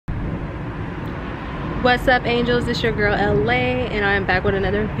What's up, angels? It's your girl LA, and I'm back with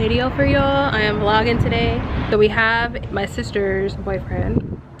another video for y'all. I am vlogging today. So we have my sister's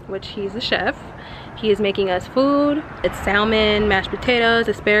boyfriend, which he's a chef. He is making us food. It's salmon, mashed potatoes,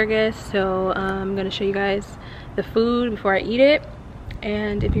 asparagus. So I'm gonna show you guys the food before I eat it.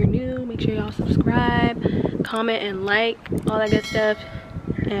 And if you're new, make sure y'all subscribe, comment, and like, all that good stuff.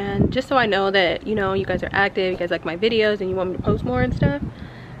 And just so I know that, you know, you guys are active, you guys like my videos, and you want me to post more and stuff.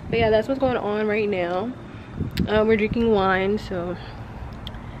 But yeah, that's what's going on right now. We're drinking wine, so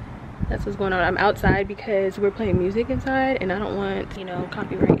that's what's going on. I'm outside because we're playing music inside, and I don't want, you know,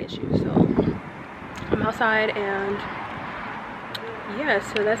 copyright issues. So I'm outside, and yeah,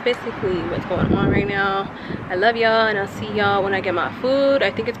 so that's basically what's going on right now. I love y'all, and I'll see y'all when I get my food.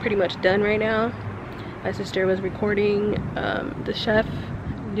 I think it's pretty much done right now. My sister was recording the chef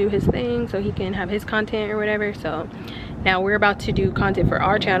do his thing so he can have his content or whatever. So now we're about to do content for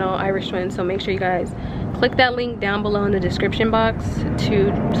our channel, Irish Twins. So make sure you guys click that link down below in the description box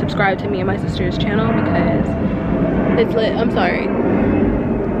to subscribe to me and my sister's channel, because it's lit. I'm sorry,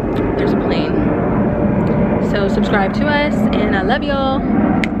 there's a plane. So subscribe to us, and I love y'all.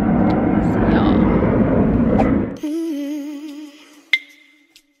 See y'all.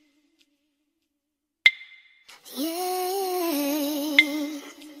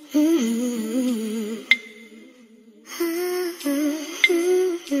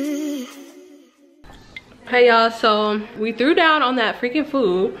 Hey y'all, so we threw down on that freaking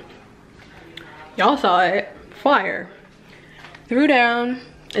food. Y'all saw it. Fire. Threw down.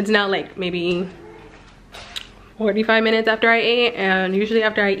 It's now like maybe 45 minutes after I ate, and usually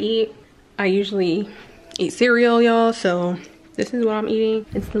after I eat, I usually eat cereal, y'all. So this is what I'm eating.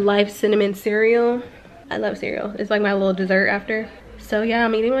 It's the Life Cinnamon cereal. I love cereal. It's like my little dessert after. So yeah,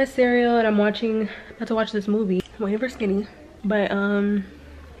 I'm eating my cereal, and I'm about to watch this movie. I'm waiting for Skinny. But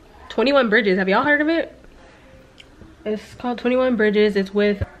 21 Bridges, have y'all heard of it? It's called 21 Bridges. It's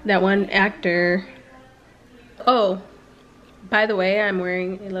with that one actor. Oh, by the way, I'm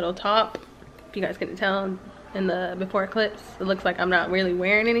wearing a little top. If you guys couldn't tell in the before clips, it looks like I'm not really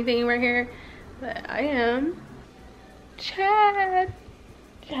wearing anything right here, but I am. Chadwick,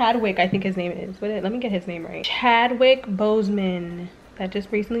 I think his name is. Let me get his name right. Chadwick Boseman, that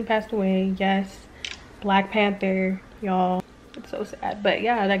just recently passed away. Yes, Black Panther, y'all. It's so sad. But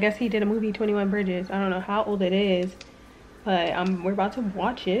yeah, I guess he did a movie, 21 Bridges. I don't know how old it is, but we're about to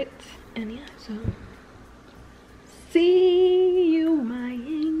watch it. And yeah, so see you, my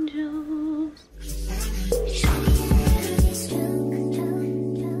angels.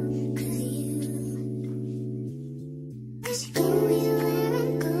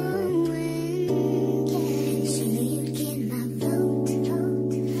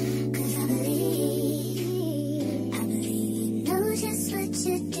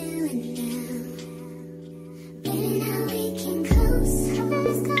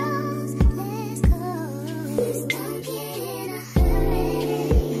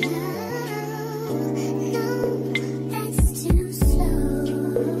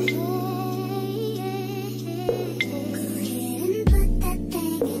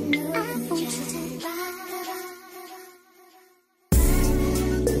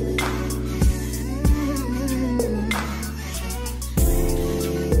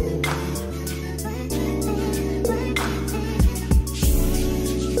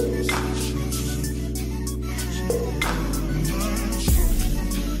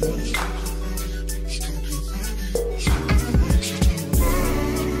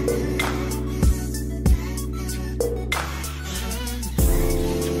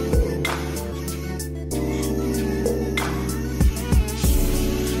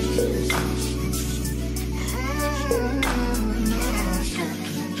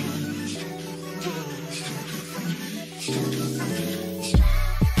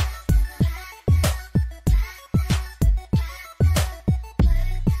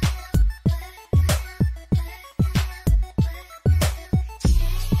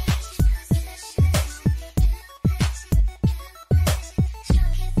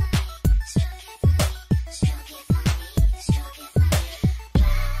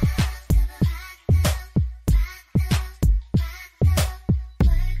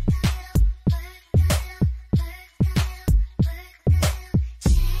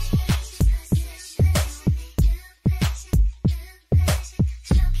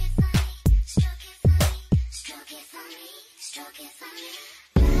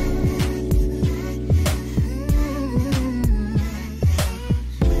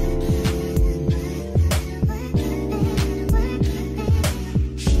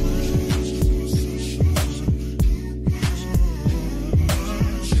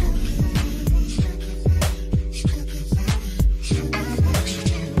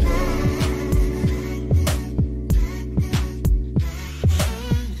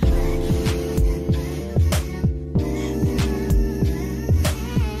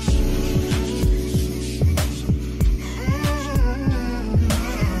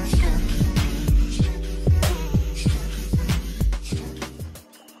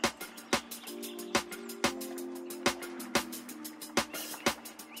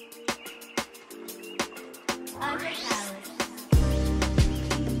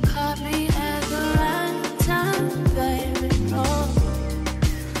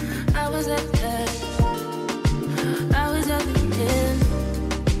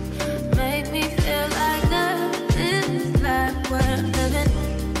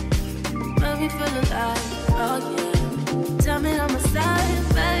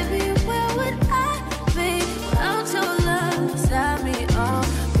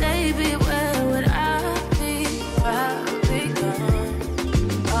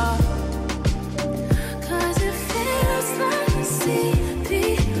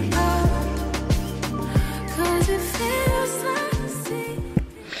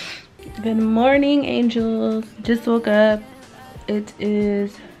 Good morning, angels. Just woke up. It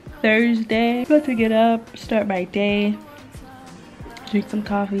is Thursday. About to get up, start my day, drink some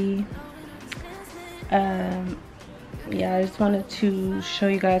coffee. Yeah, I just wanted to show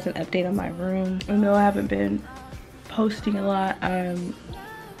you guys an update on my room. I know I haven't been posting a lot. I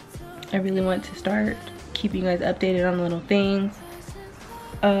really want to start keeping you guys updated on little things.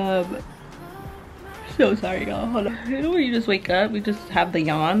 So sorry, y'all. Hold on. You know when you just wake up, we just have the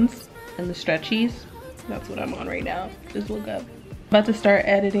yawns and the stretchies. That's what I'm on right now. Just woke up. About to start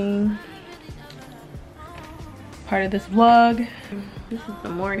editing part of this vlog. This is the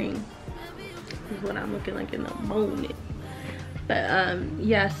morning. This is what I'm looking like in the morning. But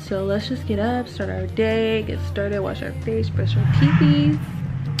yeah, so let's just get up, start our day, get started, wash our face, brush our teethies,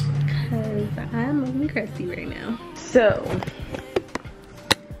 because I'm looking crusty right now. So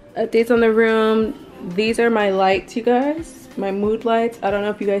updates on the room. These are my lights, you guys, my mood lights. I don't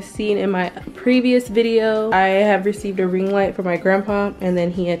know if you guys seen in my previous video, I have received a ring light from my grandpa, and then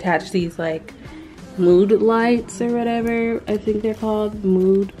he attached these like mood lights or whatever I think they're called,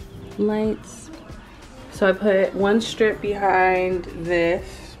 mood lights. So I put one strip behind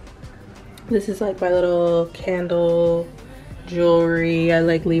this. This is like my little candle jewelry. I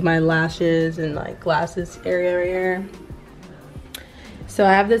like leave my lashes and like glasses area right here. So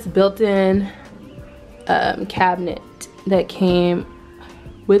I have this built-in cabinet that came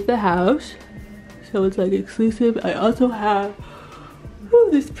with the house, so it's like exclusive. I also have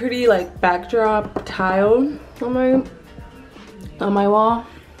this pretty like backdrop tile on my wall,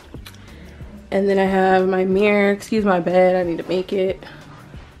 and then I have my mirror. Excuse my bed, I need to make it.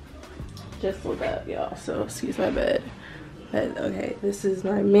 Just woke up, y'all, so excuse my bed. But okay, this is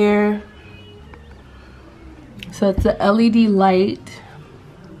my mirror. So it's a LED light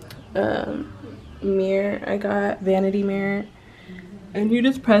mirror. I got vanity mirror, and you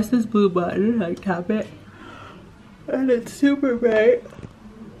just press this blue button, like tap it, and it's super bright.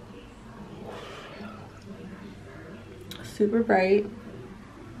 Super bright.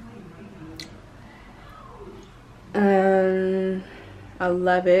 I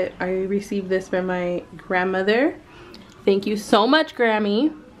love it. I received this from my grandmother. Thank you so much,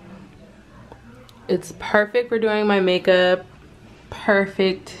 Grammy. It's perfect for doing my makeup.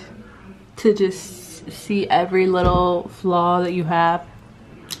 Perfect to just see every little flaw that you have.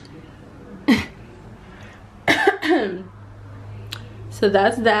 So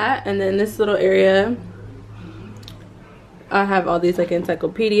that's that. And then this little area, I have all these like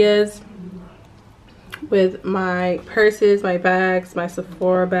encyclopedias with my purses, my bags, my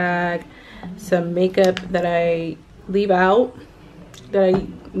Sephora bag, some makeup that I leave out that I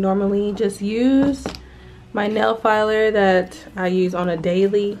normally just use, my nail filer that I use on a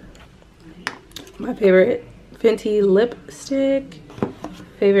daily, my favorite Fenty lipstick,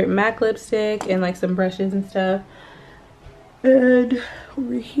 favorite MAC lipstick, and like some brushes and stuff. And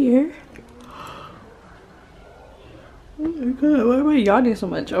over here, oh my god, why am I yawning so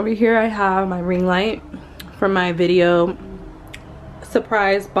much? Over here I have my ring light from my video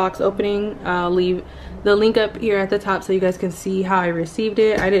surprise box opening. I'll leave the link up here at the top so you guys can see how I received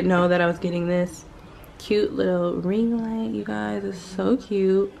it. I didn't know that I was getting this cute little ring light, you guys. It's so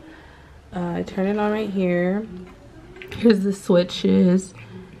cute. I turn it on right here. Here's the switches.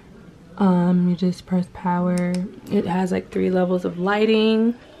 You just press power. It has like 3 levels of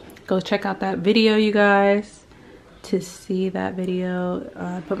lighting. Go check out that video, you guys, to see that video.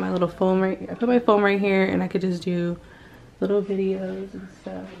 I put my little phone right. I put my phone right here, and I could just do little videos and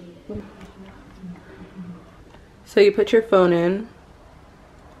stuff. So you put your phone in.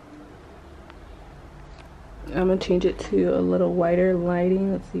 I'm gonna change it to a little whiter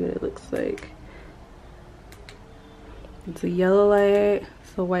lighting. Let's see what it looks like. It's a yellow light,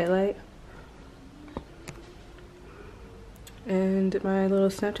 it's a white light. And my little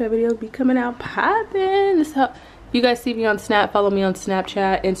Snapchat video will be coming out poppin'. This how you guys see me on Snap. Follow me on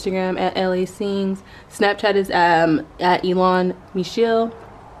Snapchat, Instagram at LA Sings. Snapchat is at Elon Michelle.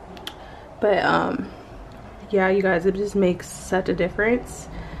 But yeah, you guys, it just makes such a difference.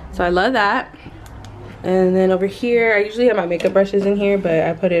 So I love that. And then over here, I usually have my makeup brushes in here, but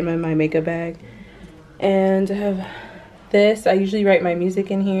I put it in my makeup bag. And I have this. I usually write my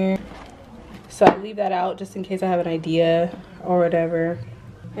music in here, so I leave that out just in case I have an idea or whatever,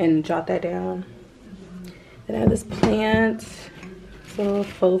 and jot that down. Then I have this plant, this little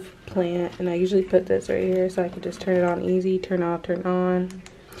faux plant, and I usually put this right here so I can just turn it on easy, turn off, turn on.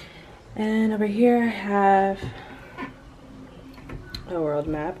 And over here I have a world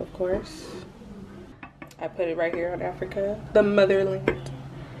map, of course. I put it right here on Africa, the motherland.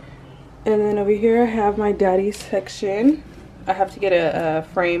 And then over here I have my daddy's section. I have to get a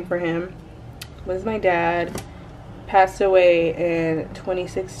frame for him. This is my dad. Passed away in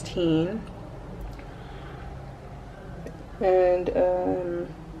 2016. And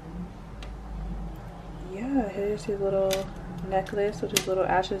yeah, here's his little necklace with his little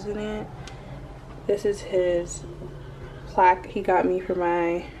ashes in it. This is his plaque he got me for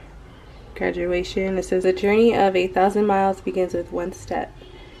my graduation. It says, "The journey of 1,000 miles begins with one step.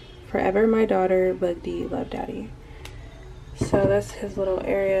 Forever my daughter, Bugdi, love daddy." So that's his little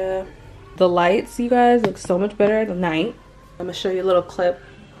area. The lights, you guys, look so much better at night. I'm gonna show you a little clip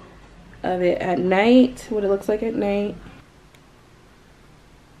of it at night, what it looks like at night.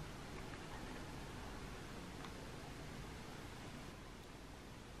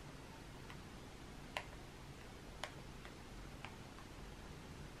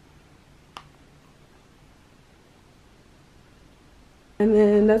 And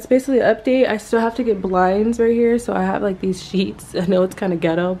then that's basically an update. I still have to get blinds right here, so I have like these sheets. I know it's kind of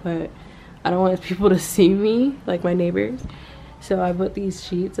ghetto, but I don't want people to see me, like my neighbors. So I put these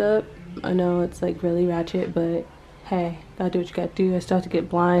sheets up. I know it's like really ratchet, but hey, gotta do what you gotta do. I still have to get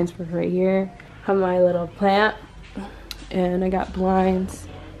blinds for right here. I have my little plant, and I got blinds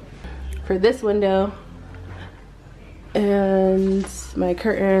for this window and my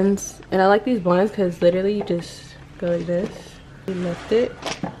curtains. And I like these blinds because literally you just go like this. You lift it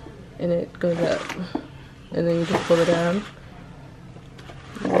and it goes up, and then you just pull it down.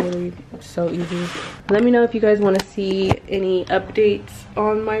 Really so easy. Let me know if you guys want to see any updates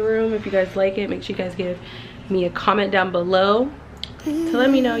on my room. If you guys like it, make sure you guys give me a comment down below to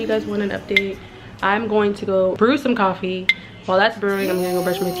let me know you guys want an update. I'm going to go brew some coffee. While that's brewing, I'm gonna go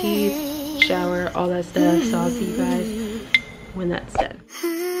brush my teeth, shower, all that stuff. So I'll see you guys when that's done.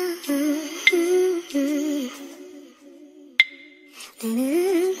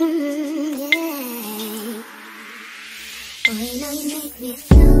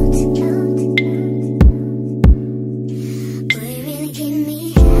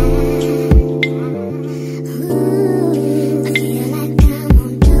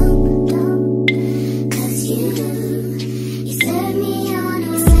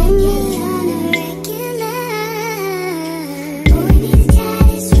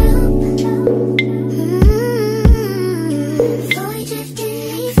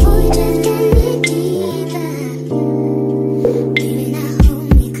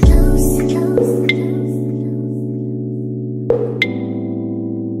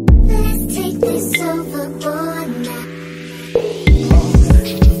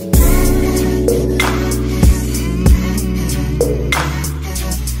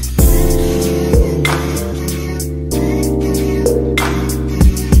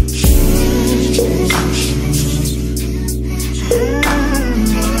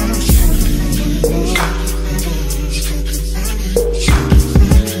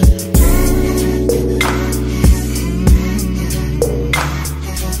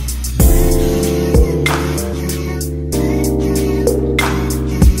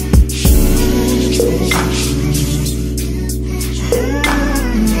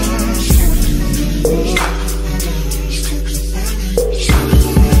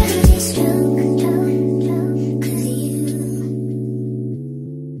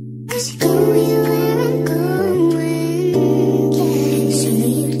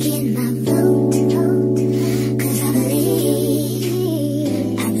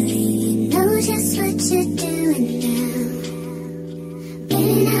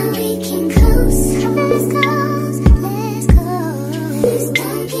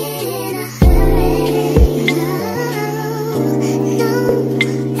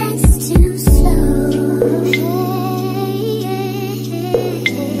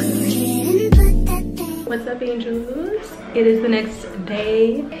 What's up, angels? It is the next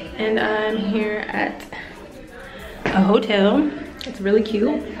day and I'm here at a hotel. It's really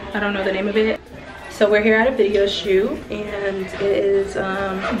cute. I don't know the name of it. So we're here at a video shoot, and it is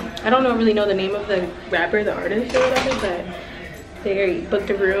I don't really know the name of the rapper, the artist or whatever, but they booked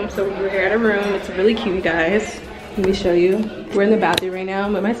a room, so we're here at a room. It's really cute, you guys. Let me show you. We're in the bathroom right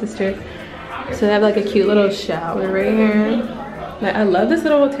now with my sister. So they have like a cute little shower right here. Like, I love this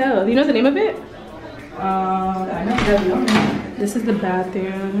little hotel. Do you know the name of it? I know. This is the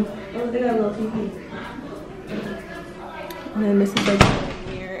bathroom. Oh, they got a little TV. And then this is like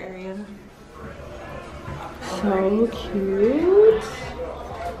the mirror area. So cute.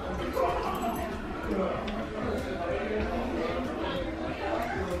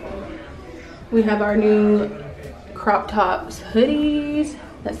 We have our new crop tops hoodies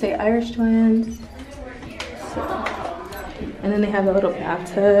that say Irish Twins. So, and then they have a little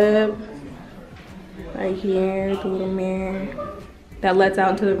bathtub. right here, the little mirror that lets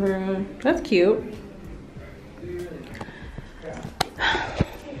out into the room. That's cute.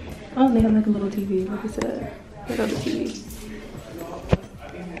 Oh, they have like a little TV, like I said. Little TV.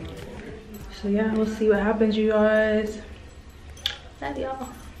 So yeah, we'll see what happens, you guys. Love y'all.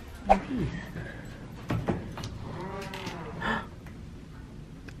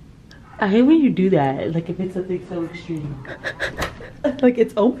 I hate when you do that, like if it's something so extreme. Like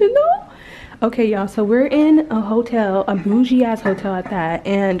it's open though? Okay, y'all, so we're in a hotel, a bougie ass hotel at that,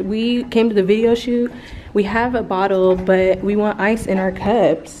 and we came to the video shoot. We have a bottle, but we want ice in our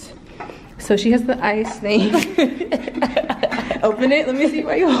cups. So she has the ice thing. Open it, let me see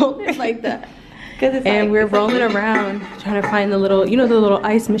why you hold it like that. And like, we're rolling around trying to find the little, you know, the little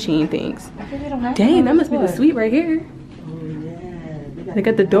ice machine things. Dang, that must be the suite right here. They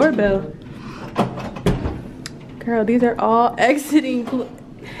got the doorbell. Girl, these are all exiting.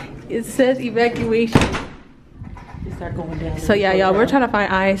 It says evacuation. So yeah, y'all, we're trying to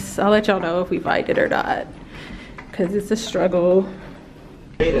find ice. I'll let y'all know if we find it or not, because it's a struggle.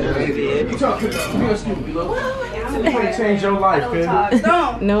 Change your life,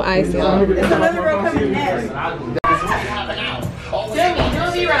 man. No ice, y'all. There's another row coming next.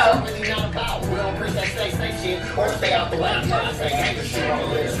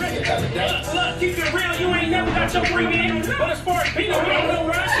 Keep it real, you ain't never got your ring in. But as far as being, I don't know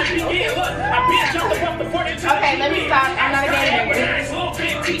where I should begin. Look, I've been jumping off the 42. Okay, let me stop. I'm not a gamer.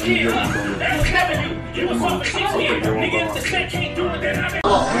 That was never you. You was off a 6 year. Nigga, if the set can't do it, then I've been.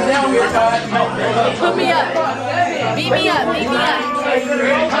 Put me up. Beat me up. Beat me up.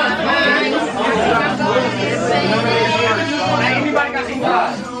 Everybody got some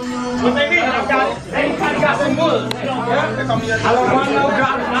wood. What they need, I got it. Everybody got some wood. I don't want no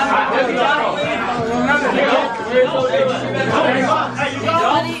drop.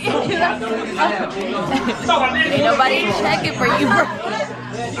 Ain't nobody checking for you, bro.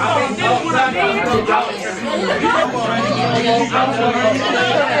 I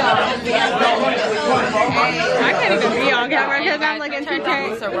can't even be on camera because I'm like in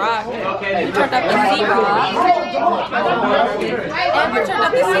 2K. It's a rock. We turned up the C-Rock. And we turned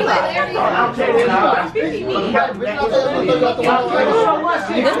up the C-Rock.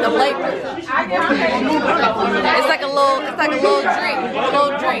 This is the flavor. It's like a little drink. This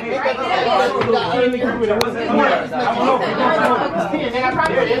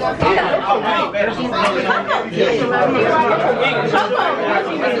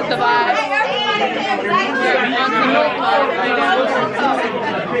is the vibe.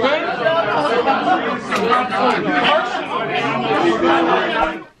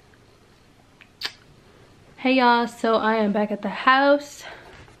 Hey y'all, so I am back at the house.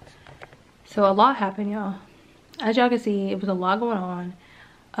 So a lot happened, y'all. As y'all can see, it was a lot going on.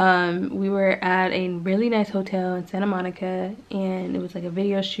 We were at a really nice hotel in Santa Monica, and it was like a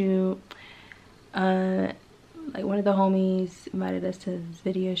video shoot. Like one of the homies invited us to this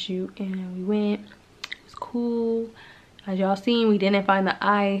video shoot, and we went. It was cool. As y'all seen, we didn't find the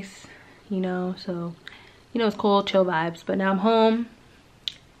ice, you know, so you know, it's cool, chill vibes. But now I'm home,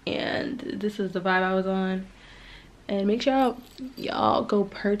 and this is the vibe I was on. And make sure y'all go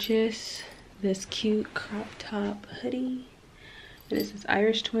purchase this cute crop top hoodie. And this is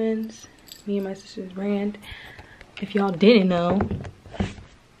Irish Twins, me and my sister's brand, if y'all didn't know.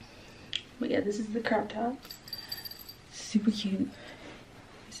 But yeah, this is the crop top. Super cute.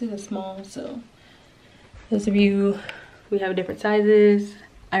 This is a small, so those of you, we have different sizes.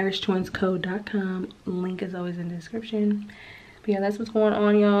 IrishTwinsCode.com. Link is always in the description. But yeah, that's what's going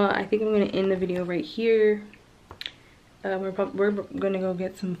on, y'all. I think I'm gonna end the video right here. We're gonna go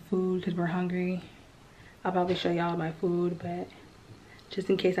get some food because we're hungry. I'll probably show y'all my food, but just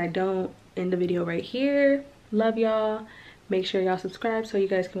in case I don't, end the video right here. Love y'all. Make sure y'all subscribe so you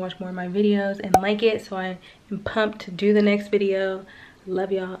guys can watch more of my videos, and like it so I am pumped to do the next video.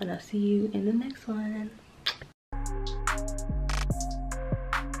 Love y'all, and I'll see you in the next one.